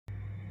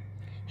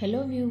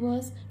Hello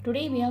viewers,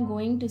 today we are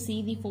going to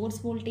see the force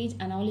voltage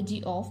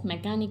analogy of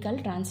mechanical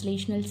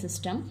translational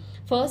system.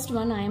 First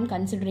one I am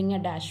considering a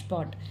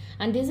dashpot,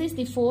 and this is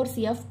the force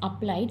F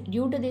applied.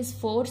 Due to this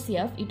force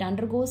F, it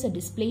undergoes a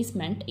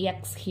displacement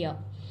x here.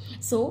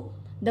 So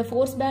the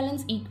force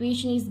balance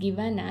equation is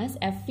given as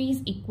F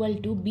is equal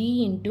to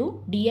B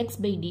into dx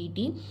by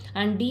dt,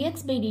 and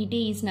dx by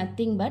dt is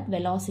nothing but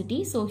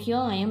velocity. So here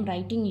I am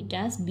writing it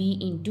as B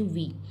into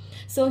V.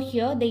 So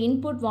here the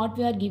input what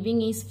we are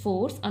giving is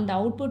force and the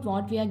output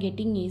what we are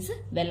getting is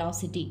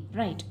velocity,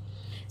 right?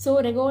 So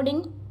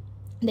regarding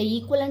the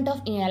equivalent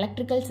of an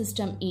electrical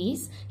system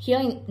is, here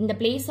in the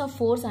place of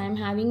force I am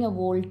having a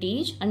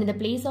voltage, and in the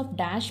place of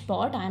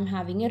dashpot I am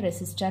having a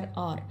resistor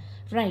R,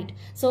 right?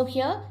 So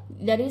here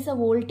there is a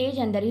voltage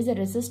and there is a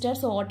resistor,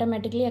 so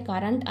automatically a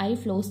current I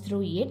flows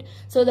through it.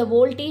 So the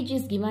voltage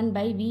is given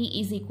by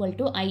V is equal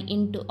to I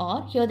into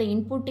R. Here the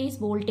input is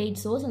voltage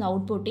source and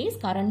output is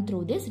current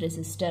through this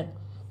resistor.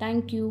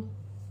 Thank you.